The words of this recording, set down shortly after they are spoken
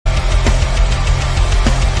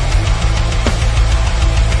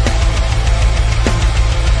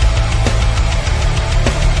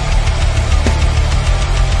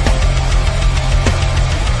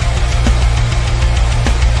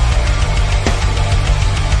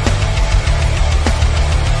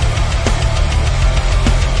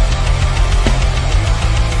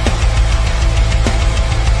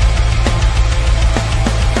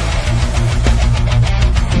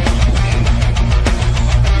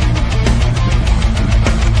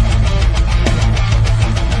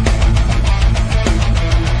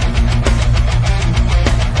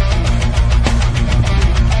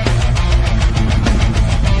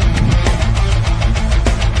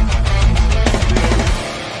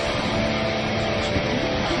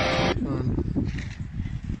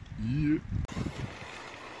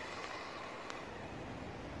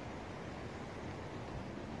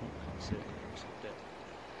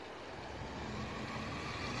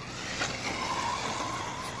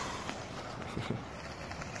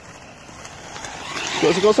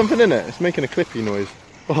Has it got something in it? It's making a clippy noise.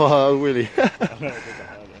 Oh, wheelie.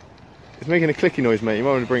 It's making a clicky noise, mate. You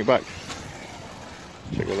might want to bring it back.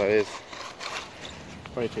 Check what that is.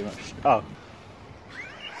 Way too much. Oh.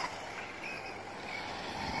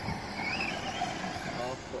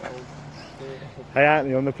 Hey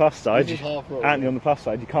Anthony, on the plus side, you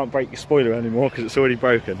can't break your spoiler anymore because it's already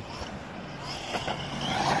broken.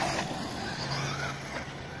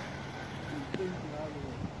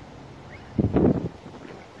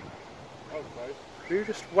 Who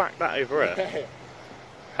just whacked that over it?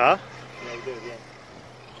 Huh? Yeah, we did, yeah.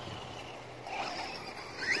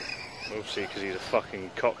 Obviously because he's a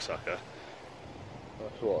fucking cocksucker.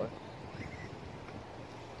 That's why.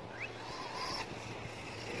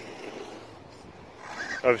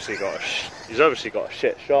 He's obviously got a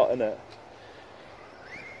shit shot, innit?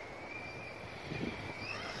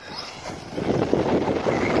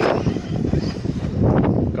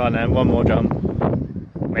 Go on then, one more jump.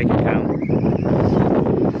 Make it count.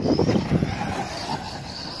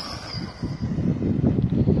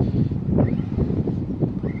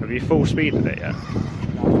 Have you full speeded it yet?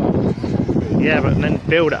 Yeah, but then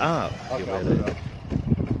build it up. Okay,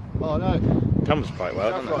 oh no. Comes quite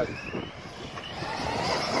well, doesn't right. it?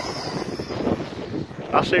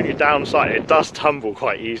 That's the only downside, it does tumble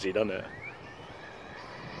quite easy, doesn't it?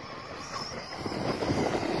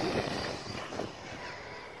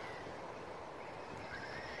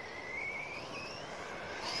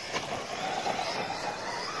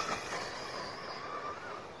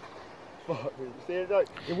 Fuck,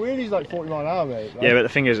 it wheelie's like 40 mile an hour, mate. Like. Yeah, but the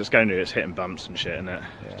thing is, it's going to, it's hitting bumps and shit, isn't it?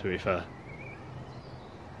 Yeah. To be fair.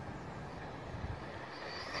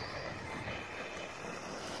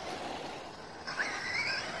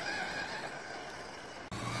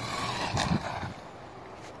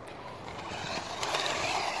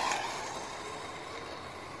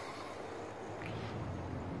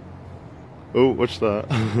 Oh, what's that?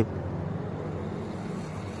 I don't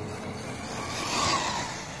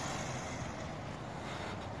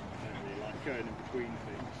really like going in between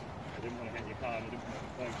things. I didn't want to hit your car and I didn't want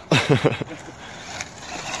to close.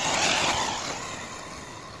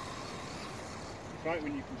 It's right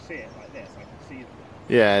when you can see it like this, I can see them.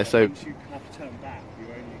 Yeah, so once you have to turn back, you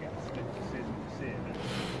only get a split decision to see it.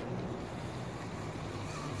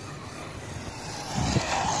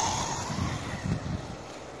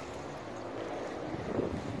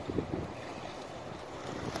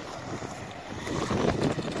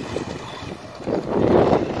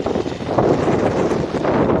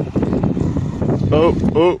 oh,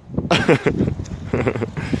 oh.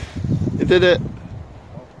 You did it.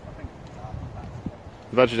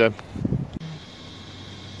 Glad you did.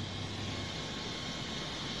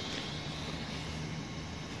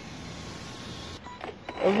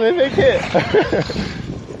 I'm gonna make it.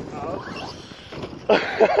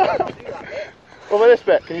 What about this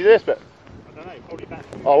bit? Can you do this bit? I don't know, probably better.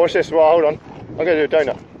 Oh, watch this. Well, hold on. I'm gonna do a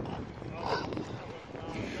donut.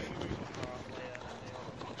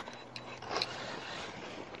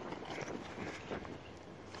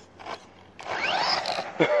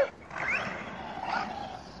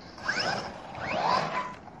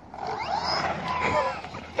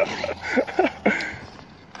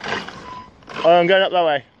 Oh, I'm going up that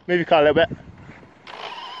way. Move your car a little bit.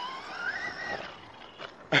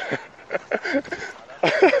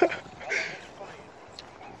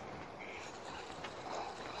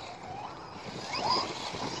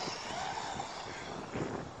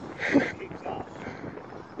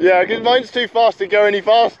 Yeah, because mine's too fast to go any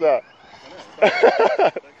faster.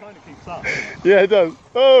 That kind of keeps up. Yeah, it does.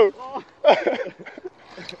 Oh!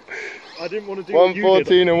 I didn't want to do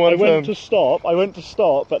 114 and one I went to stop,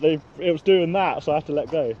 but it was doing that, so I had to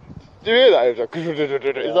let go. Do you hear that? It was like,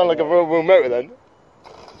 it sounded like a real motor then.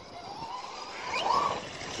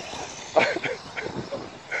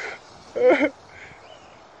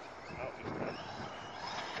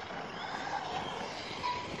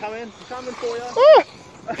 I'm coming for you. Ah!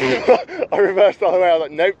 I reversed the other way, I was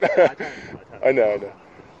like, nope. I know.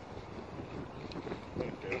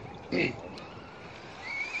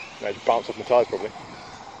 No, just bounce off my tyres probably.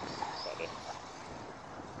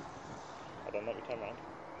 I don't let me turn around.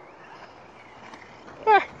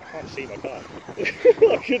 Ah. I can't see my car.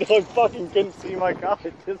 I fucking couldn't see my car,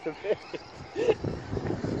 it disappeared.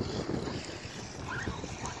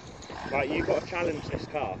 Right, you've got to challenge this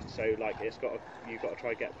car, so like you've got to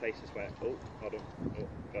try to get places where, oh, hold on, oh,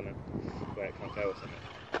 gone in, where it can't go or something.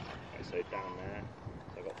 Right, so down there,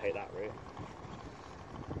 so I've got to take that route.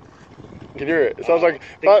 Can you hear it? It sounds like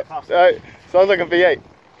sounds like a V8.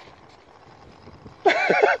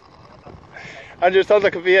 Andrew, it sounds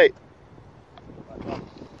like a V8.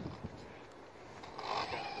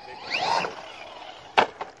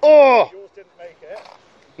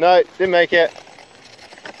 No, didn't make it.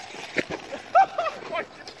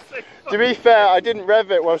 To be fair, I didn't rev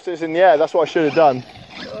it whilst it was in the air. That's what I should have done.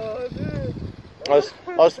 Oh, dude. I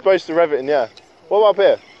was supposed to rev it in the air. What about up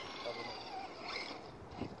here?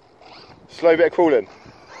 Slow bit of crawling.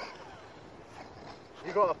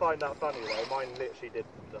 You got to find that funny though. Mine literally did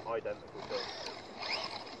the identical thing.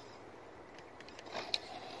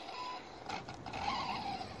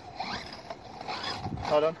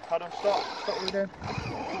 Hold on, stop what we're doing.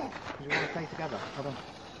 You want to play together, hold on.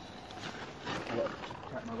 I've got to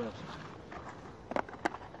check my wheels.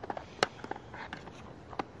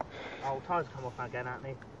 Oh, tyres come off again at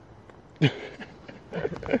me.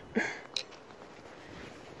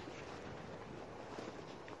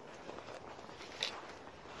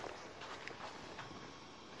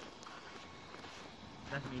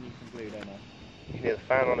 Definitely need some glue, don't I? You can hear the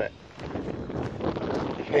fan on it.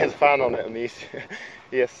 You can hear the fan on it on the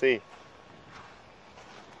ESC.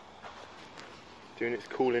 Doing its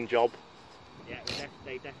cooling job. Yeah,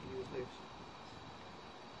 they definitely was loose.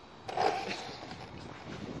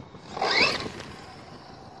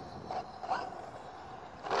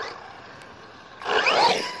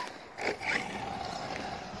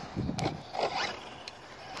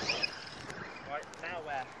 Right, now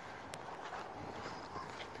where?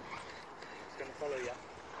 It's going to follow you.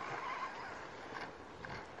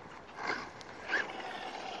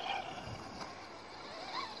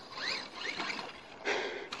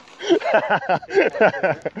 So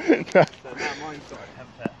now mine's got a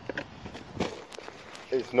temper.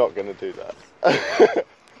 It's not going to do that.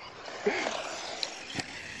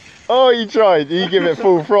 Oh, you tried. You give it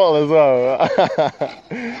full throttle as well. I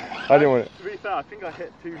didn't want it. To be fair, I think I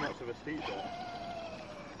hit too much of a steep there.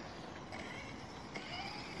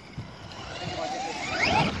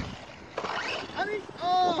 Annie,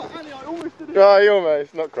 I almost did it. Oh, you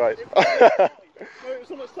almost. Not quite. No, it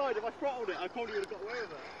was on the side. If I throttled it, I probably would have got away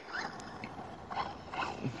with it.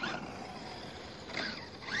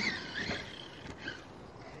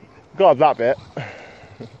 Got that bit.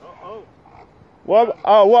 Oh.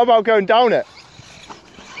 What about going down it?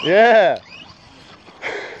 Yeah.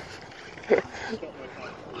 What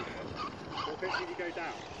bit did you go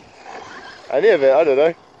down? Any of it, I don't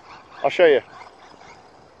know. I'll show you.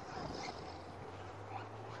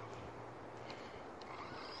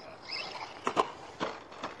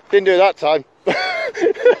 Didn't do it that time.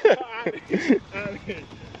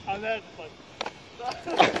 And then just like...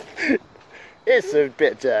 It's a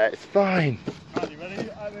bit dirt, it's fine. Andy,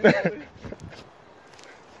 ready?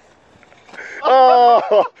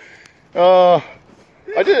 Oh! Oh!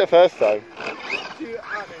 I did it the first time. Do you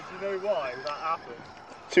know why that happened?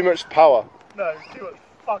 Too much power. No, too much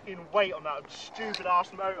fucking weight on that stupid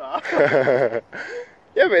ass motor.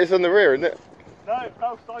 Yeah, but it's on the rear, isn't it? No, it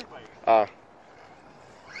fell sideways. Ah.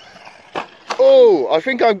 Oh, I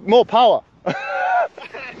think I'm more power. I'll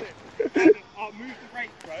move the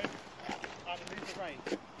brake, bro. And move the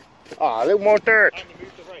brake. Ah, a little more dirt. And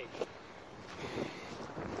move the brake.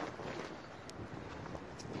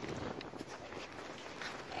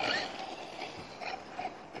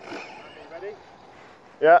 Ready?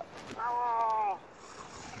 Yeah. Ah!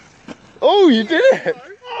 Oh, you did it!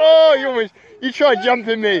 Oh, you tried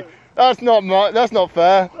jumping me. That's not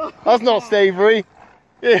fair. That's not savoury.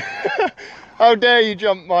 Yeah. How dare you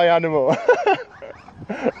jump my animal?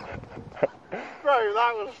 Bro,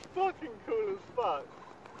 that was fucking cool as fuck.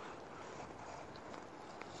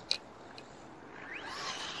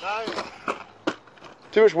 No.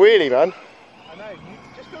 Too much wheelie, man. I know, you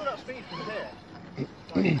just build up speed from here.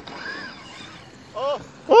 Like, oh!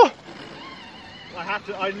 Oh!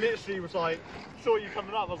 I literally was like, saw you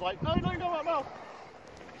coming up, I was like, no, don't go up now.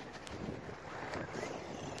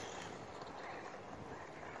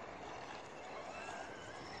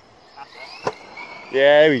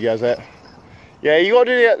 Yeah, here he goes it. Yeah, you got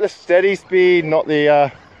to do the steady speed, not the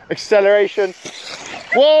acceleration.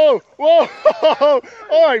 Whoa! Whoa!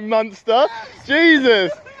 Alright, monster.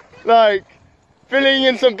 Jesus! Like, filling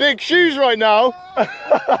in some big shoes right now.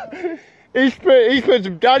 He's put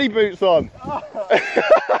some daddy boots on.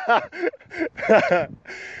 The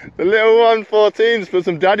little 114's put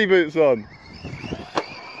some daddy boots on.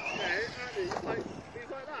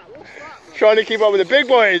 Trying to keep up with the big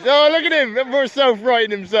boys. Oh, look at him, for self-righting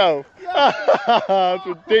himself. That's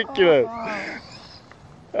ridiculous.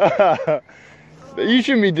 You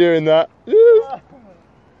shouldn't be doing that.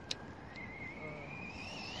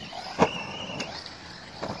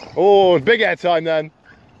 Oh, big air time then.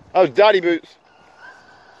 That was daddy boots.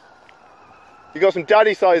 You got some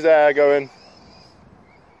daddy size air going.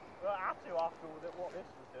 Well, I have to after what this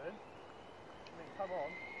was doing. I mean, come on.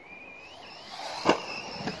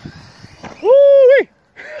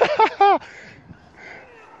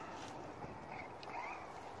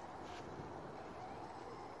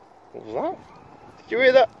 What was that? Did you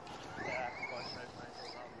hear that?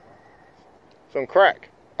 Some crack.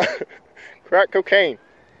 Crack cocaine.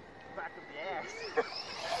 Back of the ass.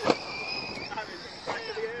 That is back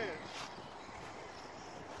of the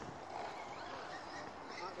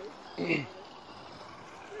ass.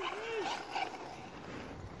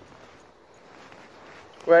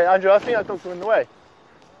 Wait, Andrew, I think that dog's in the way.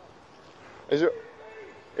 Is it?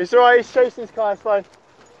 It's alright, he's chasing his car, it's fine.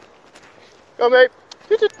 Go on, mate.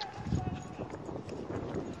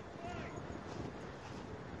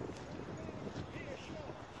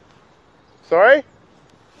 Sorry?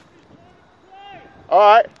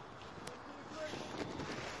 Alright.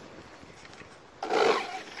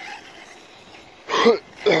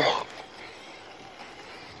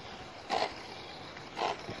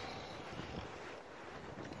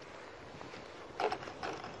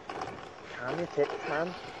 Calm your tits,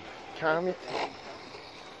 man. Calm your tits.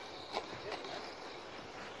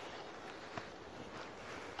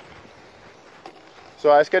 So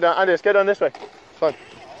let's go down, Andy, let's go down this way. It's fine.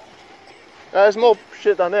 There's more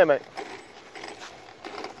shit down there, mate.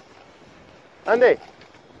 Andy.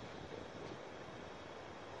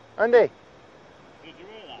 Andy. Did you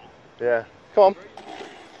hear that? Yeah. Come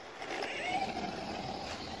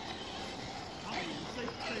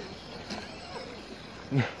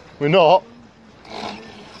on. We're not.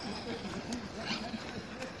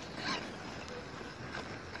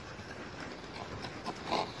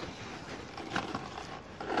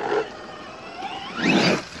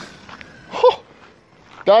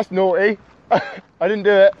 That's naughty. I didn't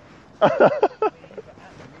do it.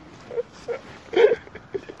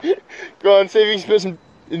 Go on, see if you can put some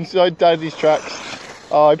inside Daddy's tracks.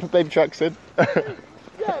 Oh, I put baby tracks in.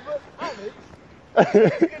 Yeah, but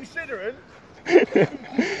Alex, considering.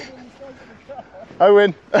 I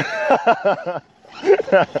win.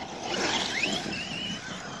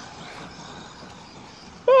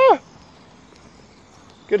 Ah,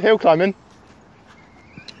 good hill climbing.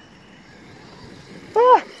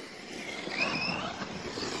 Ah.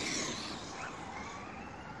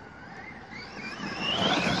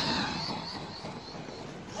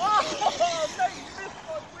 Oh, mate, you missed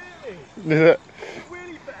my wheelie. Is it?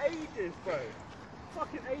 Wheelie for ages, bro.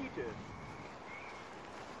 Fucking ages.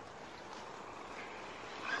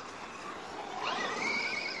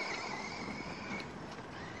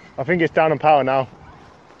 I think it's down on power now.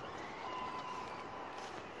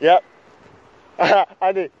 Yep.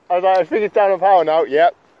 Andy, I was like, I think it's down on power now.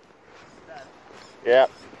 Yep. Yep.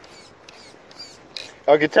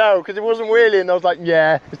 I could tell because it wasn't wheeling. I was like,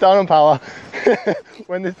 yeah, it's down on power.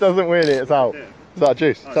 When this doesn't wheelie, it's out. Yeah. Is that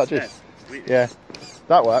juice? Is that juice? Yeah.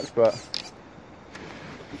 That works, but.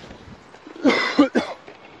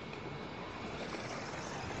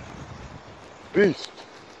 Beast.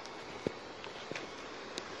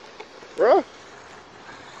 Bruh.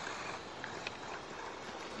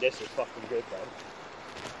 This is fucking good, bro.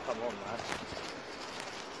 Come on, man.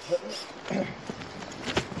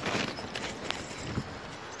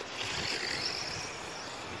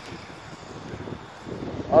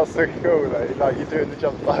 That's so cool though, like you're doing the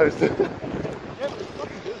jump pose. Yeah, but it's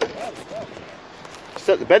fucking good as well.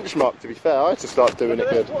 Set the benchmark, to be fair. I had to start doing it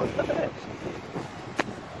good.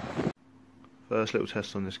 First little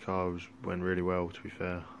test on this car went really well, to be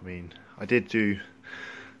fair. I mean, I did do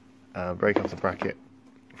break off the bracket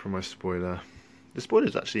from my spoiler. The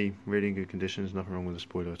spoiler's actually really in good condition. There's nothing wrong with the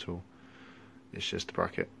spoiler at all. It's just the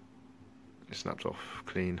bracket. It snapped off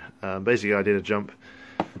clean. Basically, I did a jump,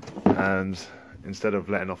 and instead of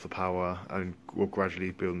letting off the power and gradually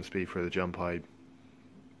building the speed through the jump, I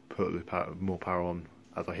put the more power on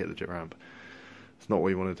as I hit the ramp. It's not what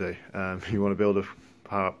you want to do. You want to build the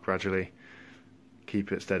power up gradually,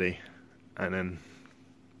 keep it steady, and then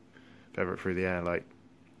feather it through the air. Like,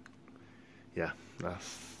 yeah,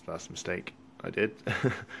 that's a mistake I did.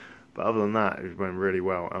 But other than that, it went really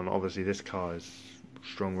well. And obviously this car is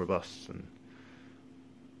strong, robust, and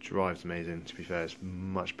drives amazing. To be fair, it's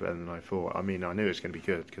much better than I thought. I mean, I knew it was going to be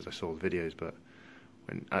good because I saw the videos, but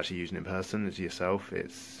when actually using it in person as yourself,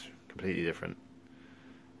 it's completely different.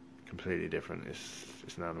 Completely different.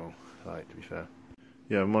 It's an animal, like, to be fair.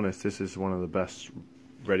 Yeah, I'm honest, this is one of the best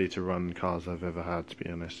ready to run cars I've ever had, to be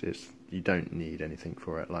honest. You don't need anything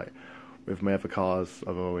for it. Like with my other cars,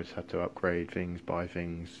 I've always had to upgrade things, buy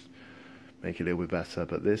things, make it a little bit better,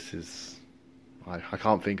 but this is, I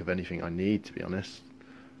can't think of anything I need, to be honest,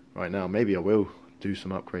 right now. Maybe I will do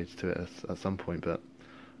some upgrades to it at some point, but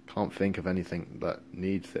can't think of anything that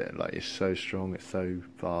needs it. Like, it's so strong, it's so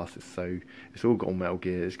fast, it's all got Metal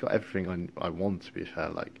Gear, it's got everything I want, to be fair.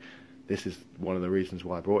 Like, this is one of the reasons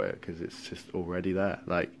why I bought it, because it's just already there.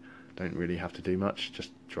 Like, don't really have to do much,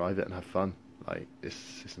 just drive it and have fun. Like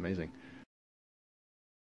it's amazing.